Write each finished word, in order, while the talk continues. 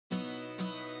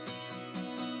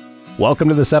Welcome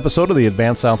to this episode of the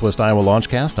Advanced Southwest Iowa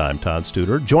LaunchCast. I'm Todd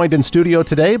Studer, joined in studio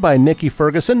today by Niki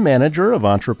Ferguson, Manager of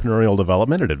Entrepreneurial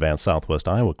Development at Advanced Southwest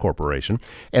Iowa Corporation.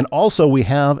 And also we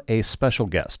have a special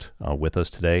guest with us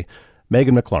today.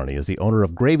 Meghan McLarney is the owner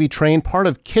of Gravy Train, part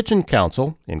of Kitchen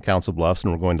Council in Council Bluffs,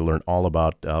 and we're going to learn all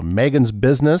about Meghan's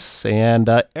business and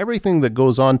everything that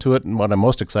goes on to it. And what I'm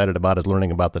most excited about is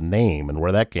learning about the name and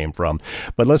where that came from.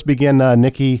 But let's begin,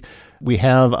 Niki. We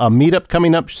have a meetup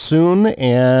coming up soon,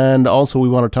 and also we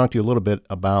want to talk to you a little bit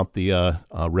about the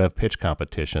Rev Pitch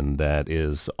competition that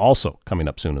is also coming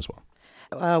up soon as well.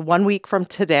 1 week from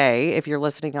today, if you're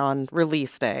listening on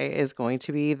release day, is going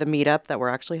to be the meetup that we're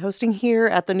actually hosting here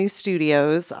at the new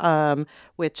studios,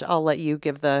 which I'll let you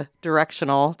give the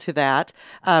directional to that.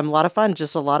 A lot of fun,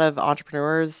 just a lot of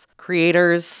entrepreneurs,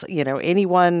 creators,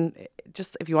 anyone,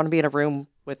 just if you want to be in a room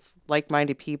with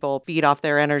like-minded people, feed off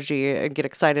their energy and get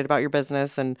excited about your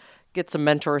business and get some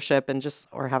mentorship and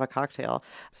or have a cocktail.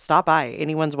 Stop by.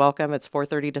 Anyone's welcome. It's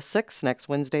 4:30 to 6 next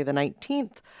Wednesday, the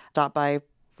 19th. Stop by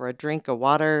for a drink of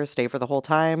water, stay for the whole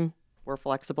time. We're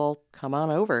flexible. Come on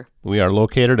over. We are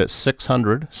located at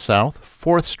 600 South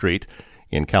 4th Street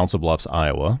in Council Bluffs,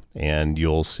 Iowa, and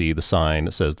you'll see the sign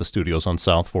that says the studio's on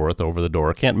South 4th over the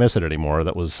door. Can't miss it anymore.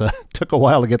 That was took a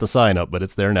while to get the sign up, but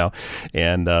it's there now,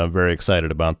 and very excited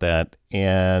about that.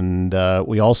 And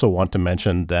we also want to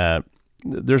mention that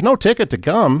there's no ticket to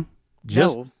come.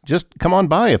 Just come on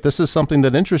by if this is something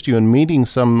that interests you, and meeting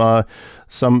some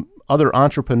other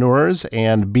entrepreneurs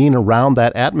and being around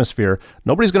that atmosphere.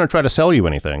 Nobody's going to try to sell you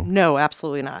anything. No,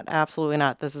 absolutely not. Absolutely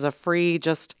not. This is a free,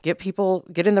 just get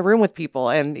in the room with people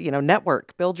and,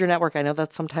 network, build your network. I know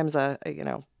that's sometimes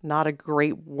not a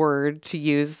great word to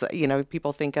use.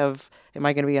 People think of, am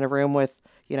I going to be in a room with,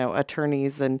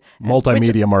 attorneys and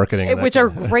multimedia marketing, which are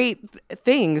great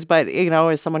things. But,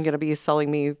 is someone going to be selling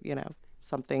me,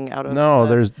 something out of the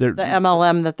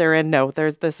MLM that they're in? No,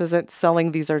 this isn't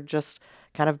selling. These are just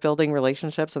kind of building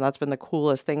relationships. And that's been the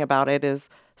coolest thing about it is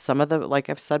some of the, like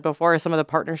I've said before, some of the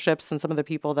partnerships and some of the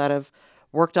people that have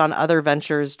worked on other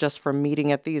ventures just from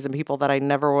meeting at these, and people that I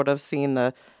never would have seen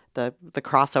the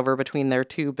crossover between their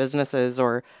two businesses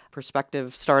or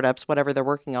prospective startups, whatever they're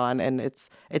working on. And it's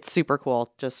super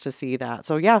cool just to see that.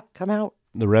 So yeah, come out.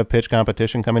 The Rev Pitch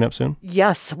competition coming up soon?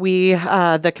 Yes,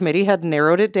 the committee had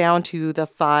narrowed it down to the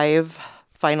 5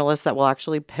 finalists that will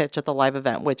actually pitch at the live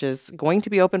event, which is going to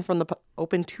be open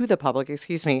to the public,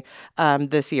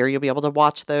 this year. You'll be able to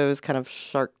watch those kind of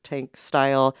Shark Tank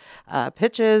style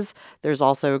pitches. There's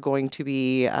also going to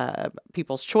be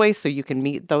people's choice, so you can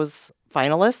meet those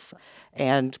finalists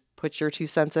and put your 2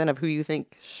 cents in of who you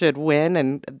think should win,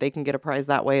 and they can get a prize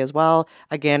that way as well.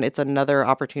 Again, it's another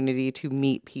opportunity to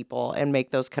meet people and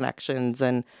make those connections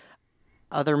and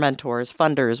other mentors,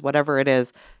 funders, whatever it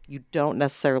is. You don't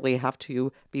necessarily have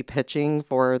to be pitching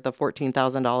for the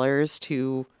 $14,000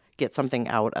 to get something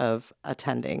out of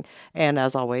attending. And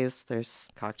as always, there's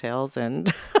cocktails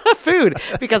and food,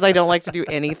 because I don't like to do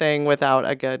anything without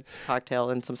a good cocktail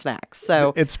and some snacks.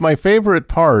 So it's my favorite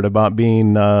part about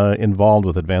being involved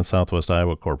with Advanced Southwest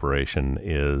Iowa Corporation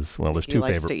is, well, there's two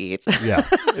favorite. To eat. Yeah,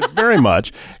 very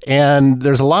much. And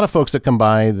there's a lot of folks that come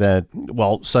by that,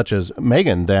 well, such as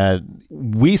Meghan, that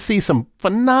we see some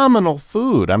phenomenal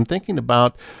food. I'm thinking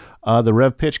about the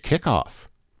Rev Pitch kickoff.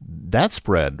 That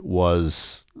spread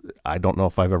was, I don't know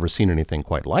if I've ever seen anything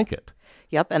quite like it.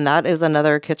 Yep, and that is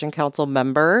another Kitchen Council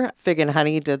member. Fig and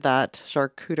Honey did that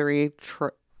charcuterie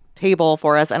table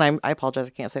for us, and I apologize, I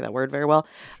can't say that word very well.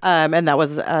 And that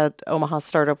was at Omaha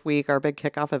Startup Week, our big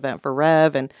kickoff event for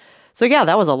Rev. And so, yeah,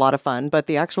 that was a lot of fun. But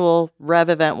the actual Rev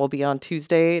event will be on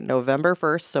Tuesday, November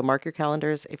 1st. So mark your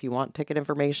calendars. If you want ticket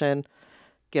information,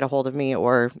 get a hold of me,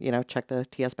 or, check the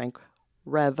TS Bank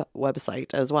Rev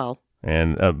website as well.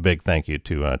 And a big thank you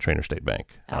to Trainer State Bank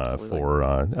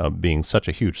for being such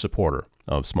a huge supporter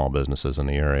of small businesses in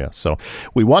the area. So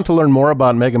we want to learn more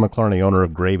about Meghan McLarney, owner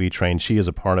of Gravy Train. She is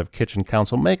a part of Kitchen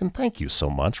Council. Meghan, thank you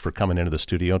so much for coming into the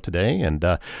studio today. And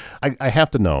I have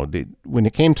to know, when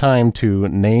it came time to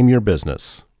name your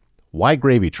business, why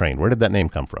Gravy Train? Where did that name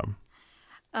come from?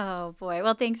 Oh, boy.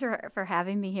 Well, thanks for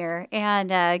having me here.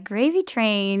 And Gravy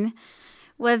Train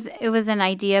was an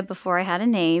idea before I had a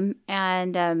name,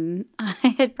 and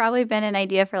I had probably been an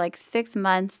idea for like 6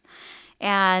 months,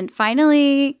 and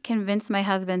finally convinced my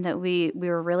husband that we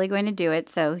were really going to do it.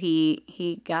 So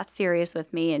he got serious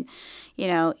with me,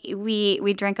 and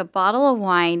we drank a bottle of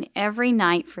wine every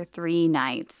night for 3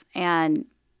 nights, and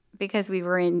because we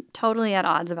were totally at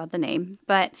odds about the name,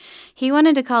 but he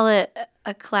wanted to call it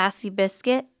a classy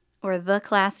biscuit or the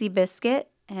classy biscuit.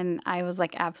 And I was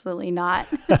like, absolutely not.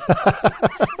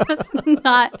 That's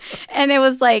not. And it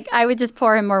was like, I would just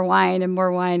pour him more wine.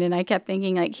 And I kept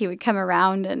thinking like he would come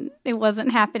around and it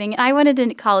wasn't happening. And I wanted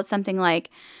to call it something like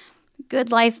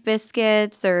Good Life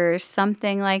Biscuits or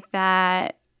something like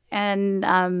that. And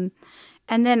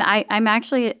then I'm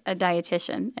actually a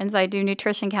dietitian, and so I do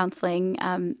nutrition counseling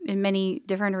in many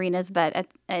different arenas, but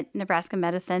at Nebraska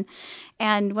Medicine.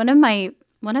 And one of my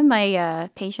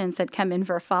patients had come in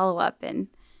for a follow-up, and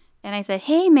I said,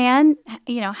 "Hey, man,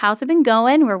 how's it been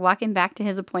going?" We're walking back to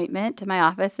his appointment to my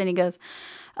office, and he goes,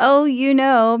 "Oh, you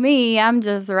know me, I'm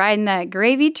just riding that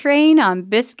gravy train on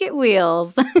biscuit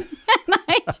wheels." And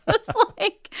I just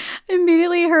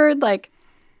immediately heard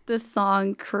the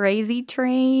song Crazy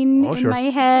Train in my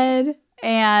head,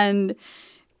 and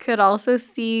could also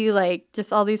see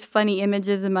just all these funny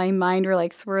images in my mind were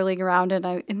swirling around, and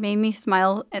it made me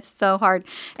smile so hard.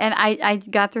 And I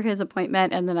got through his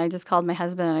appointment, and then I just called my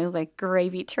husband and I was like,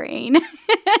 Gravy Train.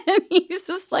 And he's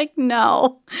just like,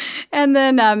 no. And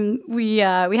then we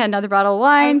had another bottle of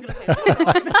wine.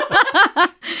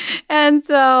 And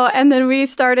then we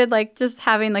started just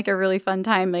having a really fun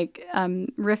time,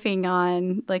 riffing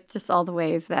on just all the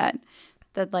ways that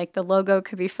the logo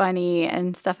could be funny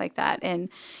and stuff like that. And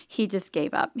he just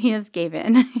gave up. He just gave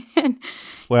in.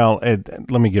 Well,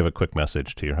 let me give a quick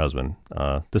message to your husband.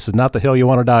 This is not the hill you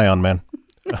want to die on, man.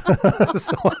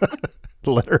 So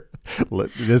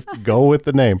just go with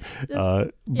the name.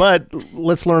 But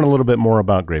let's learn a little bit more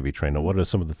about Gravy Train. Now, what are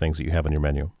some of the things that you have on your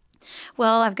menu?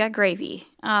 Well, I've got gravy.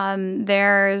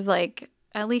 There's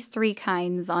at least 3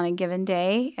 kinds on a given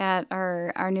day at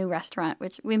our new restaurant,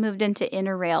 which we moved into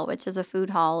Inner Rail, which is a food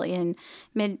hall in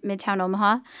Midtown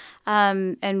Omaha.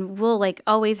 And we'll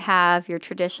always have your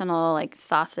traditional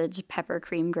sausage, pepper,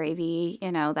 cream gravy.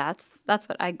 That's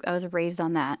what I was raised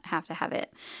on, that, have to have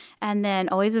it. And then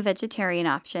always a vegetarian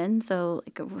option. So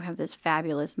we have this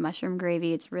fabulous mushroom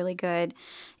gravy. It's really good.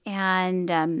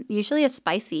 And usually a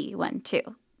spicy one too.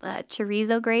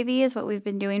 Chorizo gravy is what we've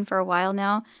been doing for a while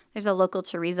now. There's a local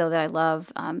chorizo that I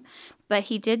love, but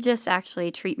he did just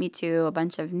actually treat me to a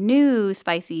bunch of new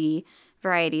spicy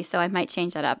varieties, so I might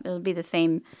change that up. It'll be the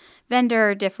same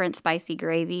vendor, different spicy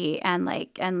gravy,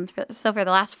 so for the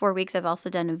last 4 weeks, I've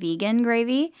also done a vegan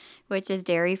gravy, which is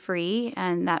dairy free,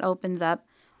 and that opens up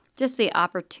just the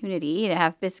opportunity to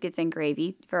have biscuits and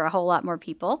gravy for a whole lot more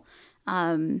people.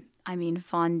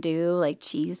 Fondue,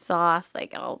 cheese sauce,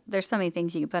 there's so many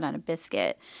things you can put on a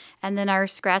biscuit. And then our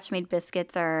scratch-made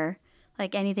biscuits are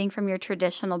anything from your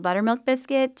traditional buttermilk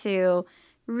biscuit to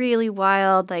really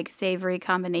wild, savory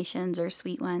combinations or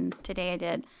sweet ones. Today I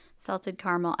did salted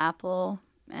caramel apple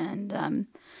and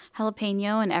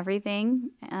jalapeno and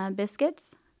everything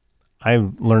biscuits.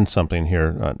 I've learned something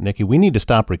here. Niki, we need to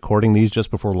stop recording these just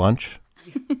before lunch.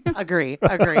 Agree.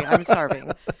 I'm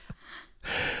starving.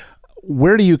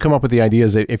 Where do you come up with the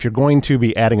ideas if you're going to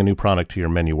be adding a new product to your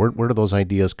menu? Where do those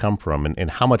ideas come from, and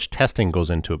how much testing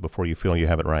goes into it before you feel you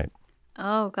have it right?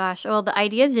 Oh, gosh. Well, the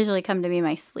ideas usually come to me in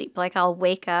my sleep. I'll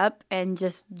wake up and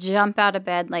just jump out of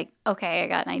bed okay, I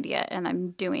got an idea, and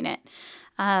I'm doing it.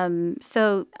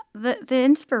 So the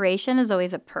inspiration is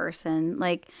always a person.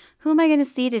 Who am I going to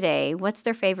see today? What's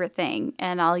their favorite thing?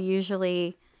 And I'll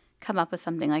usually come up with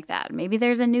something like that. Maybe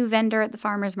there's a new vendor at the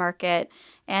farmer's market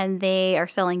and they are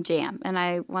selling jam, and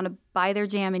I want to buy their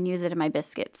jam and use it in my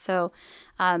biscuits. So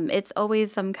it's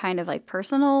always some kind of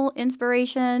personal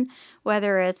inspiration,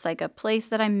 whether it's a place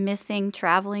that I'm missing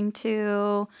traveling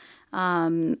to,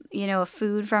 a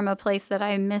food from a place that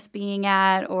I miss being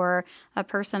at, or a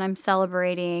person I'm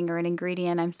celebrating or an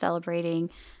ingredient I'm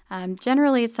celebrating.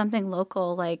 Generally, it's something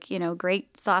local,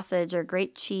 great sausage or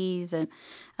great cheese and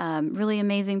really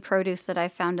amazing produce that I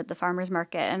found at the farmer's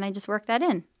market, and I just work that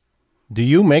in. Do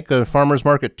you make the farmer's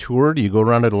market tour? Do you go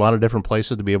around at a lot of different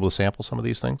places to be able to sample some of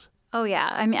these things? Oh, yeah.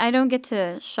 I don't get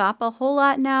to shop a whole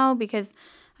lot now because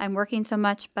I'm working so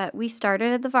much, but we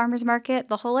started at the farmer's market.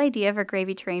 The whole idea of a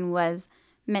gravy train was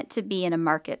meant to be in a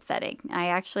market setting. I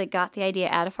actually got the idea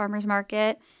at a farmer's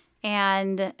market,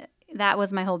 and that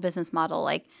was my whole business model.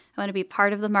 I want to be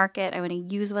part of the market. I want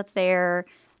to use what's there,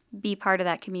 be part of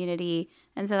that community.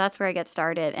 And so that's where I get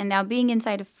started. And now being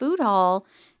inside a food hall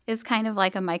is kind of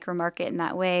like a micro market in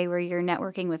that way, where you're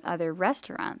networking with other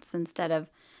restaurants instead of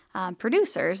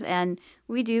producers. And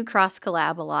we do cross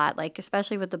collab a lot,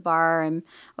 especially with the bar. I'm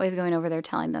always going over there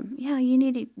telling them, yeah, you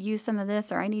need to use some of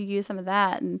this, or I need to use some of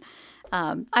that. And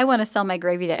I want to sell my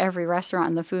gravy to every restaurant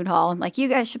in the food hall. And you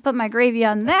guys should put my gravy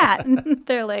on that. And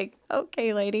they're like,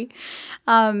 okay, lady.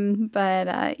 I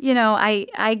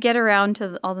get around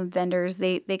to all the vendors.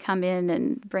 They come in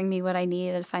and bring me what I need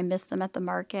if I miss them at the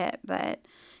market. But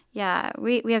Yeah,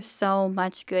 we have so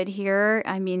much good here.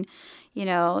 I mean,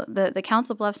 the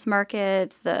Council Bluffs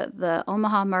markets, the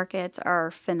Omaha markets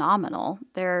are phenomenal.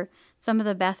 They're some of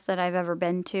the best that I've ever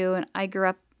been to. And I grew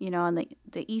up, on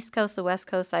the East Coast, the West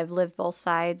Coast. I've lived both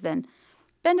sides and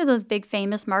been to those big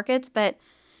famous markets, but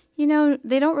they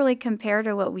don't really compare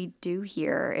to what we do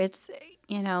here. It's,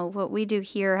 what we do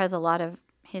here has a lot of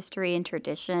history and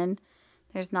tradition.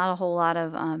 There's not a whole lot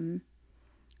of,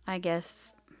 I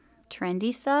guess,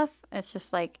 trendy stuff. It's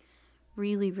just like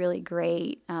really, really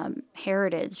great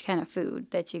heritage kind of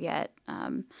food that you get,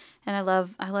 and I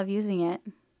love using it.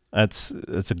 That's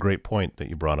a great point that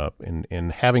you brought up. In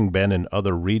having been in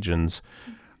other regions,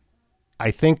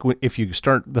 I think if you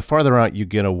start, the farther out you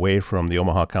get away from the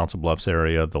Omaha Council Bluffs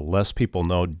area, the less people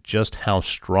know just how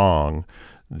strong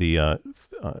the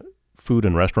food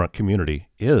and restaurant community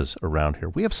is around here.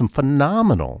 We have some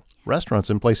phenomenal restaurants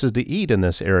and places to eat in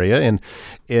this area, and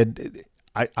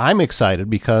I'm excited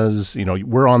because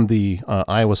we're on the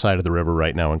Iowa side of the river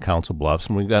right now in Council Bluffs,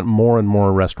 and we've got more and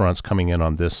more restaurants coming in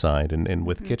on this side, and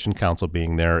with Kitchen Council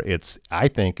being there, I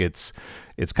think it's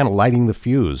kind of lighting the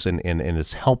fuse, and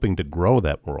it's helping to grow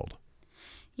that world.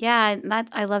 Yeah,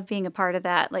 I love being a part of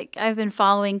that. Like, I've been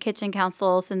following Kitchen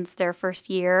Council since their first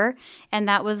year, and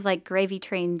that was like Gravy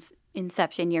Train's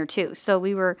inception year too. So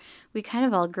we kind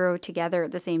of all grew together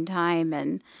at the same time,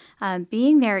 and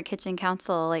being there at Kitchen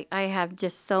Council, like, I have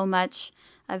just so much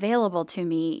available to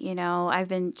me. I've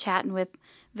been chatting with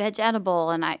Veg Edible,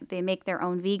 and they make their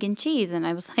own vegan cheese, and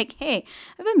I was like, hey,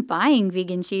 I've been buying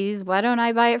vegan cheese, why don't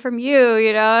I buy it from you?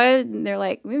 And they're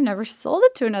like, we've never sold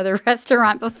it to another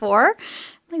restaurant before.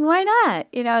 Like, why not?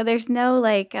 There's no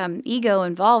ego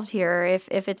involved here.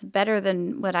 If it's better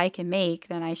than what I can make,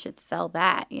 then I should sell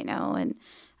that,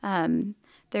 And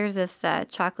there's this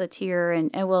chocolatier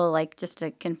and just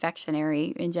a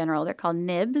confectionery in general. They're called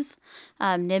Nibs.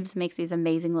 Nibs makes these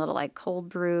amazing little cold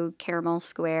brew caramel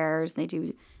squares. They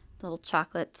do little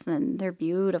chocolates, and they're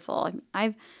beautiful.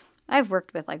 I've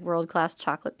worked with world-class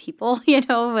chocolate people.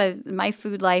 My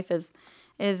food life is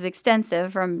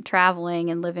extensive from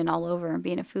traveling and living all over and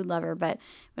being a food lover. But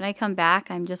when I come back,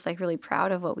 I'm just really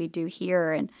proud of what we do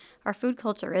here. And our food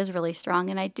culture is really strong.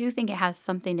 And I do think it has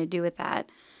something to do with that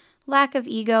lack of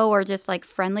ego or just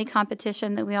friendly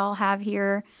competition that we all have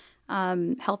here,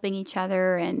 helping each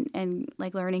other and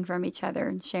learning from each other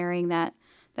and sharing that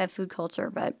food culture.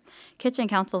 But Kitchen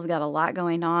Council's got a lot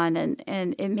going on,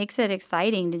 and it makes it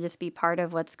exciting to just be part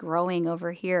of what's growing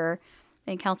over here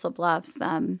in Council Bluffs.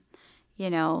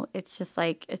 It's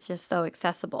just so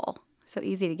accessible, so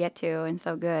easy to get to, and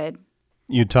so good.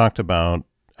 You talked about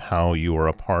how you were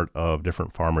a part of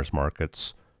different farmers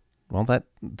markets. Well, that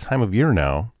time of year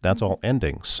now, that's all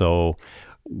ending. So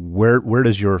where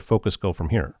does your focus go from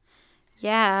here?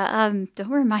 Yeah, don't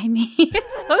remind me.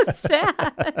 It's so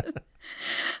sad.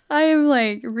 I am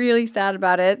really sad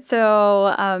about it.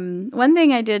 So one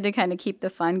thing I did to kind of keep the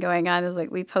fun going on is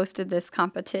we posted this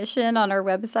competition on our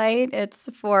website. It's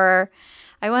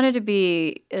I wanted to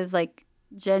be as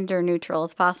gender neutral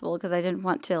as possible because I didn't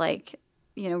want to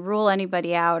rule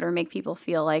anybody out or make people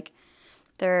feel like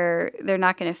they're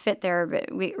not going to fit there.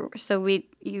 But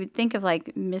you would think of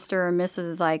Mr. or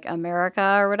Mrs.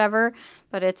 America or whatever,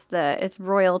 but it's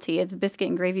royalty. It's biscuit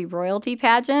and gravy royalty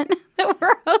pageant that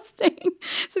we're hosting.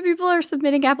 So people are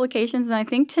submitting applications, and I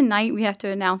think tonight we have to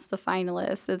announce the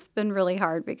finalists. It's been really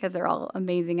hard because they're all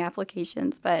amazing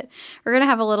applications, but we're gonna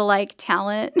have a little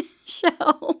talent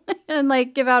show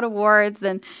and give out awards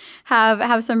and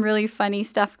have some really funny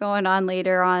stuff going on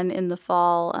later on in the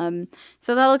fall.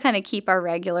 So that'll kind of keep our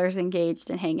regulars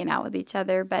engaged and hanging out with each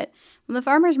other. But when the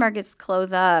farmers markets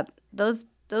close up, those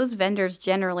vendors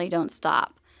generally don't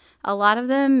stop. A lot of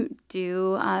them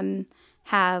do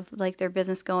have their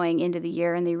business going into the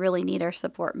year, and they really need our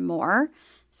support more.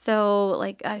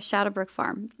 So Shadowbrook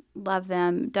Farm, love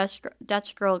them.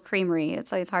 Dutch Girl Creamery,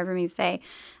 it's hard for me to say.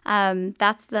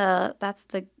 That's the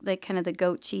kind of the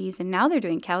goat cheese, and now they're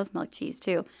doing cow's milk cheese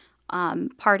too.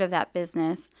 Part of that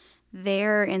business.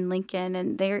 They're in Lincoln,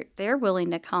 and they're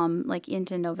willing to come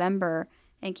into November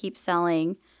and keep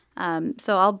selling.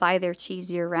 So I'll buy their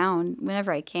cheese year round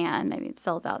whenever I can. I mean, it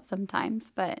sells out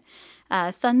sometimes, but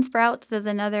Sun Sprouts is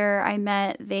another I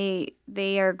met.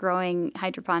 They are growing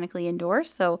hydroponically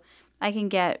indoors, so I can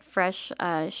get fresh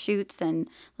shoots and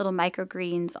little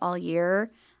microgreens all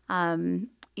year. Long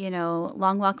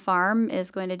Walk Farm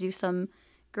is going to do some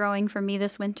growing for me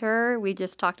this winter. We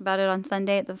just talked about it on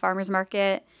Sunday at the farmers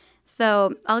market.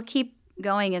 So I'll keep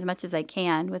going as much as I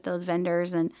can with those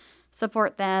vendors and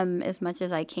support them as much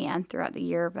as I can throughout the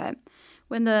year. But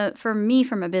for me,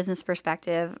 from a business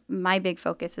perspective, my big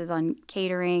focus is on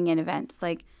catering and events.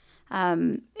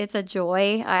 It's a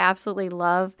joy. I absolutely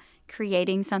love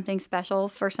creating something special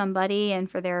for somebody and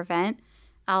for their event.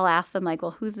 I'll ask them like,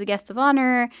 well, who's the guest of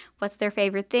honor? What's their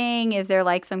favorite thing? Is there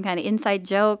like some kind of inside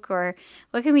joke, or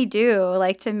what can we do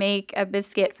like to make a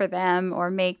biscuit for them or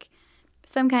make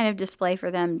some kind of display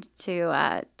for them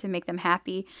to make them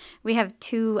happy? We have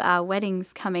 2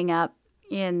 weddings coming up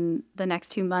in the next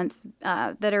 2 months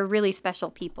that are really special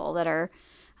people, that are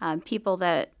people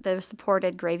that have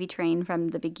supported Gravy Train from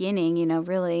the beginning,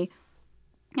 really.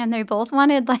 And they both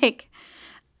wanted like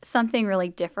something really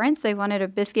different. So they wanted a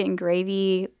biscuit and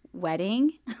gravy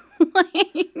wedding,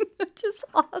 which is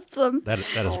awesome. That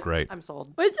is great. I'm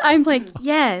sold. Which I'm like,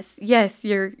 yes,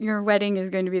 your wedding is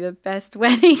going to be the best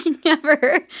wedding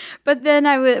ever. But then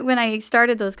when I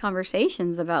started those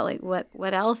conversations about like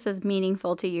what else is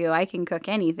meaningful to you, I can cook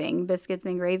anything. Biscuits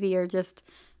and gravy are just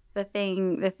the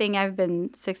thing I've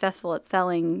been successful at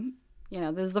selling.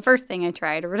 This is the first thing I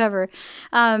tried or whatever.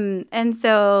 And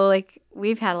so like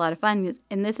we've had a lot of fun.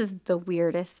 And this is the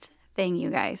weirdest thing, you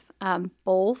guys.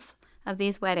 Both of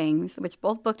these weddings, which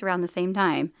both booked around the same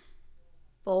time,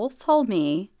 both told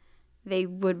me they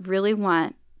would really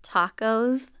want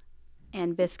tacos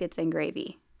and biscuits and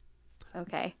gravy.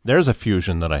 Okay. There's a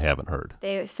fusion that I haven't heard.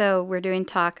 So we're doing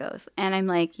tacos. And I'm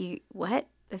like, what?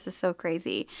 This is so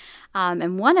crazy.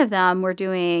 And one of them we're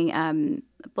doing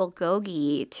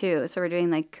bulgogi too. So we're doing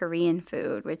like Korean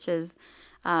food, which is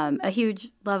a huge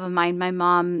love of mine. My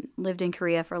mom lived in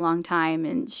Korea for a long time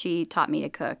and she taught me to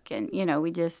cook. And,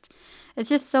 it's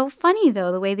just so funny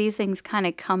though, the way these things kind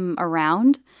of come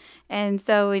around. And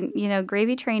so,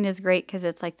 Gravy Train is great because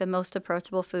it's like the most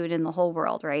approachable food in the whole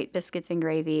world, right? Biscuits and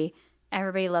gravy.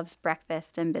 Everybody loves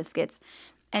breakfast and biscuits.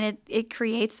 And it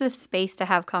creates this space to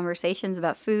have conversations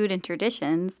about food and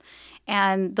traditions.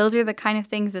 And those are the kind of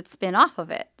things that spin off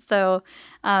of it. So,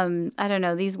 I don't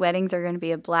know, these weddings are going to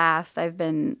be a blast. I've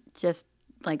been just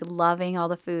like loving all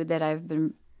the food that I've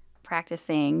been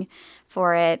practicing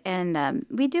for it. And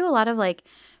we do a lot of like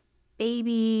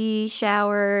baby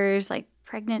showers, like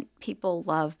pregnant people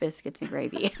love biscuits and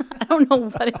gravy. I don't know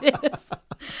what it is.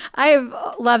 I've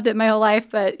loved it my whole life,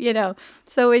 but,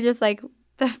 so we just like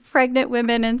the pregnant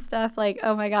women and stuff, like,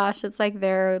 oh my gosh, it's like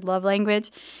their love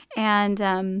language. And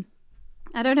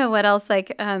I don't know what else,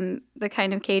 like the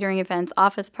kind of catering events,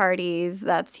 office parties,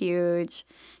 that's huge.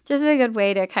 Just a good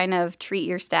way to kind of treat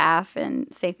your staff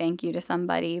and say thank you to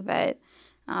somebody. But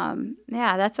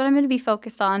that's what I'm going to be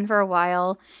focused on for a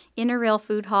while. Inner Rail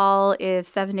Food Hall is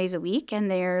 7 days a week,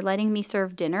 and they're letting me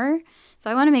serve dinner. So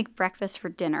I want to make breakfast for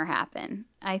dinner happen.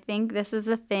 I think this is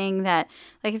a thing that,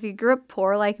 like, if you grew up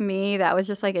poor like me, that was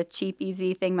just like a cheap,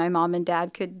 easy thing my mom and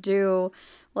dad could do.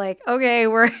 Like, okay,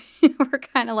 we're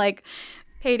kind of like,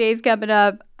 payday's coming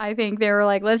up. I think they were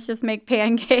like, let's just make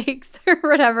pancakes or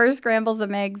whatever, scramble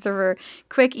some eggs or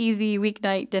quick, easy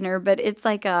weeknight dinner. But it's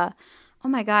like oh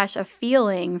my gosh, a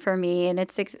feeling for me. And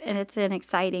it's an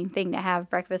exciting thing to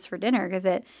have breakfast for dinner because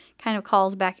it kind of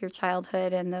calls back your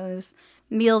childhood and those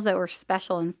meals that were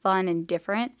special and fun and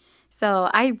different. So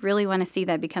I really want to see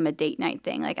that become a date night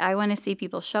thing. Like, I want to see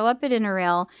people show up at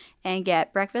Interrail and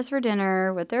get breakfast for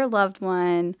dinner with their loved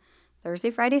one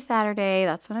Thursday, Friday, Saturday.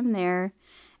 That's when I'm there.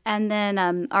 And then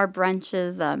our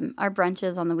brunches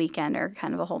on the weekend are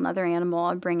kind of a whole nother animal.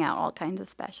 I bring out all kinds of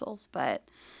specials. But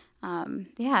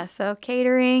so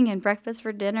catering and breakfast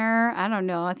for dinner, I don't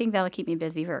know. I think that'll keep me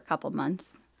busy for a couple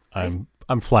months. I'm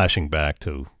flashing back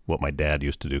to what my dad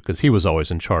used to do because he was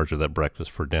always in charge of that breakfast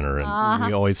for dinner,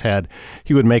 and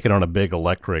he would make it on a big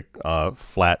electric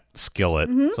flat skillet.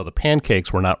 Mm-hmm. So the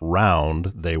pancakes were not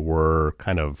round; they were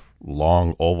kind of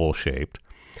long oval shaped,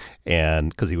 and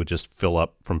because he would just fill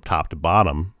up from top to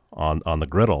bottom on the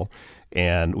griddle,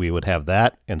 and we would have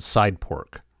that and side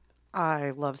pork. I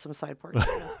love some side pork.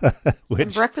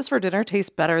 And breakfast for dinner tastes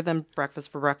better than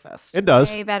breakfast for breakfast. It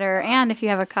does. Way better. And if you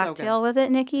have a cocktail with it,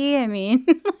 Nikki, I mean,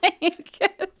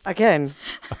 Again,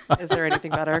 is there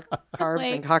anything better? Carbs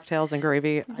and cocktails and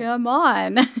gravy. Come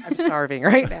on. I'm starving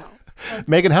right now.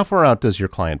 Meghan, how far out does your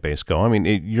client base go? I mean,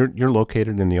 you're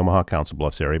located in the Omaha Council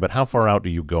Bluffs area, but how far out do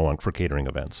you go for catering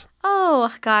events?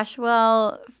 Oh, gosh.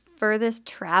 Well, furthest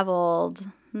traveled,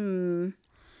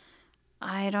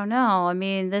 I don't know. I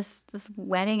mean, this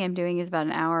wedding I'm doing is about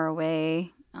an hour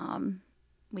away,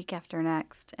 week after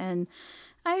next. And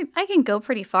I can go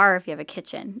pretty far if you have a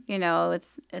kitchen.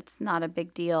 It's not a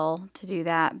big deal to do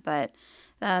that. But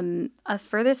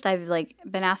furthest I've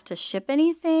been asked to ship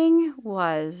anything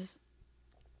was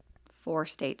 4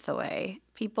 states away.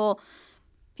 People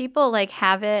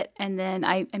have it, and then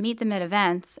I meet them at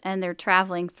events, and they're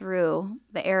traveling through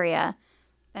the area.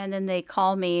 And then they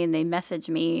call me and they message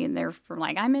me and they're from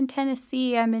like, I'm in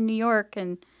Tennessee, I'm in New York,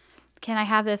 and can I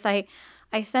have this? I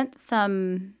sent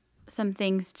some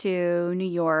things to New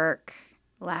York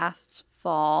last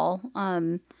fall.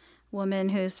 Woman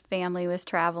whose family was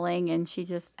traveling and she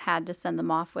just had to send them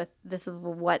off with this is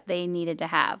what they needed to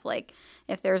have. Like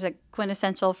if there's a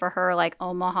quintessential for her like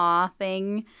Omaha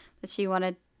thing that she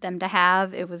wanted them to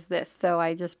have, it was this. So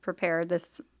I just prepared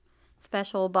this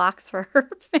special box for her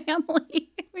family.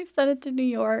 We sent it to New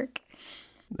York.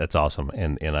 That's awesome,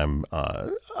 and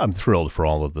I'm thrilled for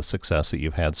all of the success that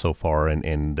you've had so far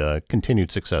and continued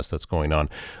success that's going on.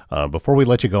 Before we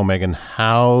let you go, Meghan,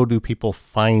 how do people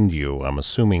find you? I'm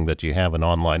assuming that you have an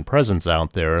online presence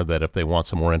out there that if they want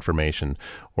some more information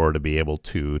or to be able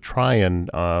to try and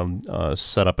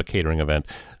set up a catering event,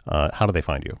 how do they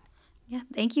find you? Yeah,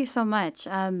 thank you so much.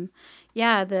 The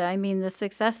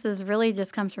success is really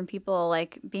just comes from people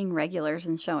like being regulars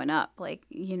and showing up. Like,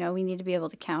 we need to be able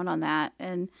to count on that.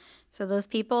 And so those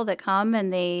people that come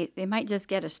and they might just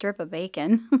get a strip of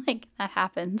bacon, like that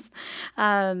happens.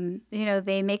 They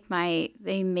make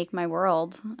my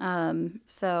world.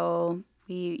 So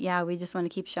we just want to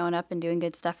keep showing up and doing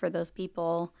good stuff for those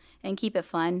people and keep it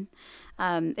fun.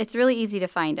 It's really easy to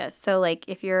find us. So like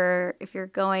if you're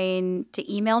going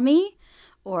to email me,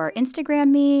 or Instagram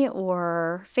me,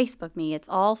 or Facebook me. It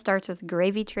all starts with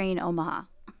Gravy Train Omaha.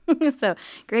 So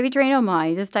Gravy Train Omaha,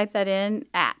 you just type that in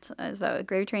so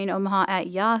Gravy Train Omaha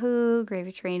at Yahoo,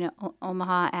 Gravy Train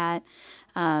Omaha at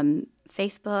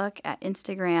Facebook, at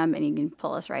Instagram, and you can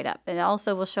pull us right up. And it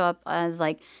also will show up as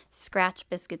like Scratch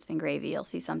Biscuits and Gravy. You'll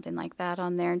see something like that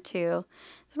on there too.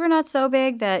 So we're not so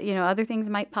big that, other things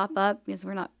might pop up because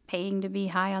we're not paying to be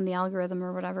high on the algorithm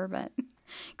or whatever, but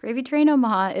Gravy Train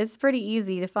Omaha, it's pretty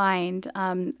easy to find.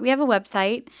 We have a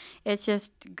website. It's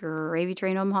just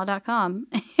gravytrainomaha.com.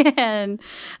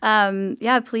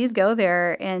 And please go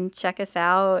there and check us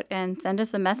out and send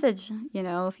us a message,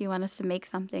 if you want us to make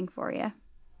something for you.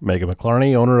 Meghan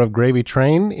McLarney, owner of Gravy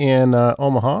Train in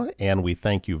Omaha, and we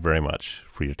thank you very much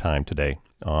for your time today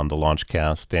on the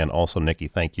LaunchCast. And also, Niki,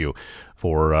 thank you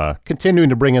for continuing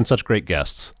to bring in such great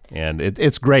guests. And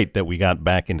it's great that we got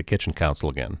back into Kitchen Council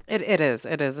again. It is.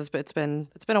 It's been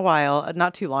a while,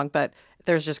 not too long, but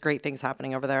there's just great things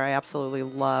happening over there. I absolutely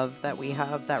love that we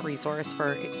have that resource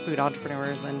for food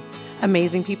entrepreneurs and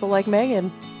amazing people like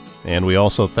Meghan. And we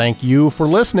also thank you for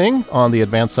listening on the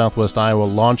Advanced Southwest Iowa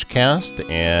LaunchCast,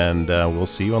 and we'll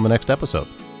see you on the next episode.